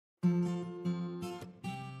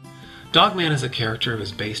Dogman as a character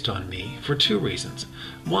is based on me for two reasons.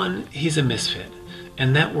 One, he's a misfit,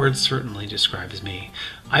 and that word certainly describes me.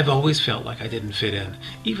 I've always felt like I didn't fit in.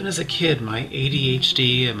 Even as a kid, my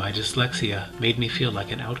ADHD and my dyslexia made me feel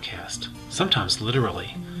like an outcast. Sometimes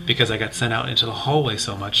literally, because I got sent out into the hallway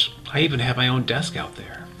so much, I even had my own desk out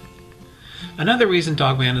there. Another reason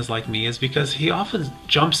Dogman is like me is because he often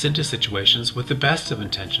jumps into situations with the best of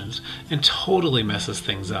intentions and totally messes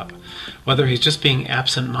things up. Whether he's just being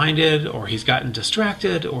absent-minded, or he's gotten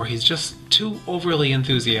distracted, or he's just too overly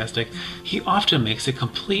enthusiastic, he often makes a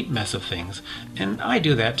complete mess of things, and I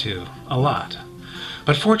do that too, a lot.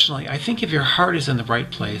 But fortunately, I think if your heart is in the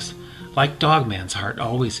right place, like Dogman's heart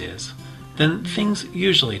always is, then things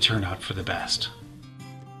usually turn out for the best.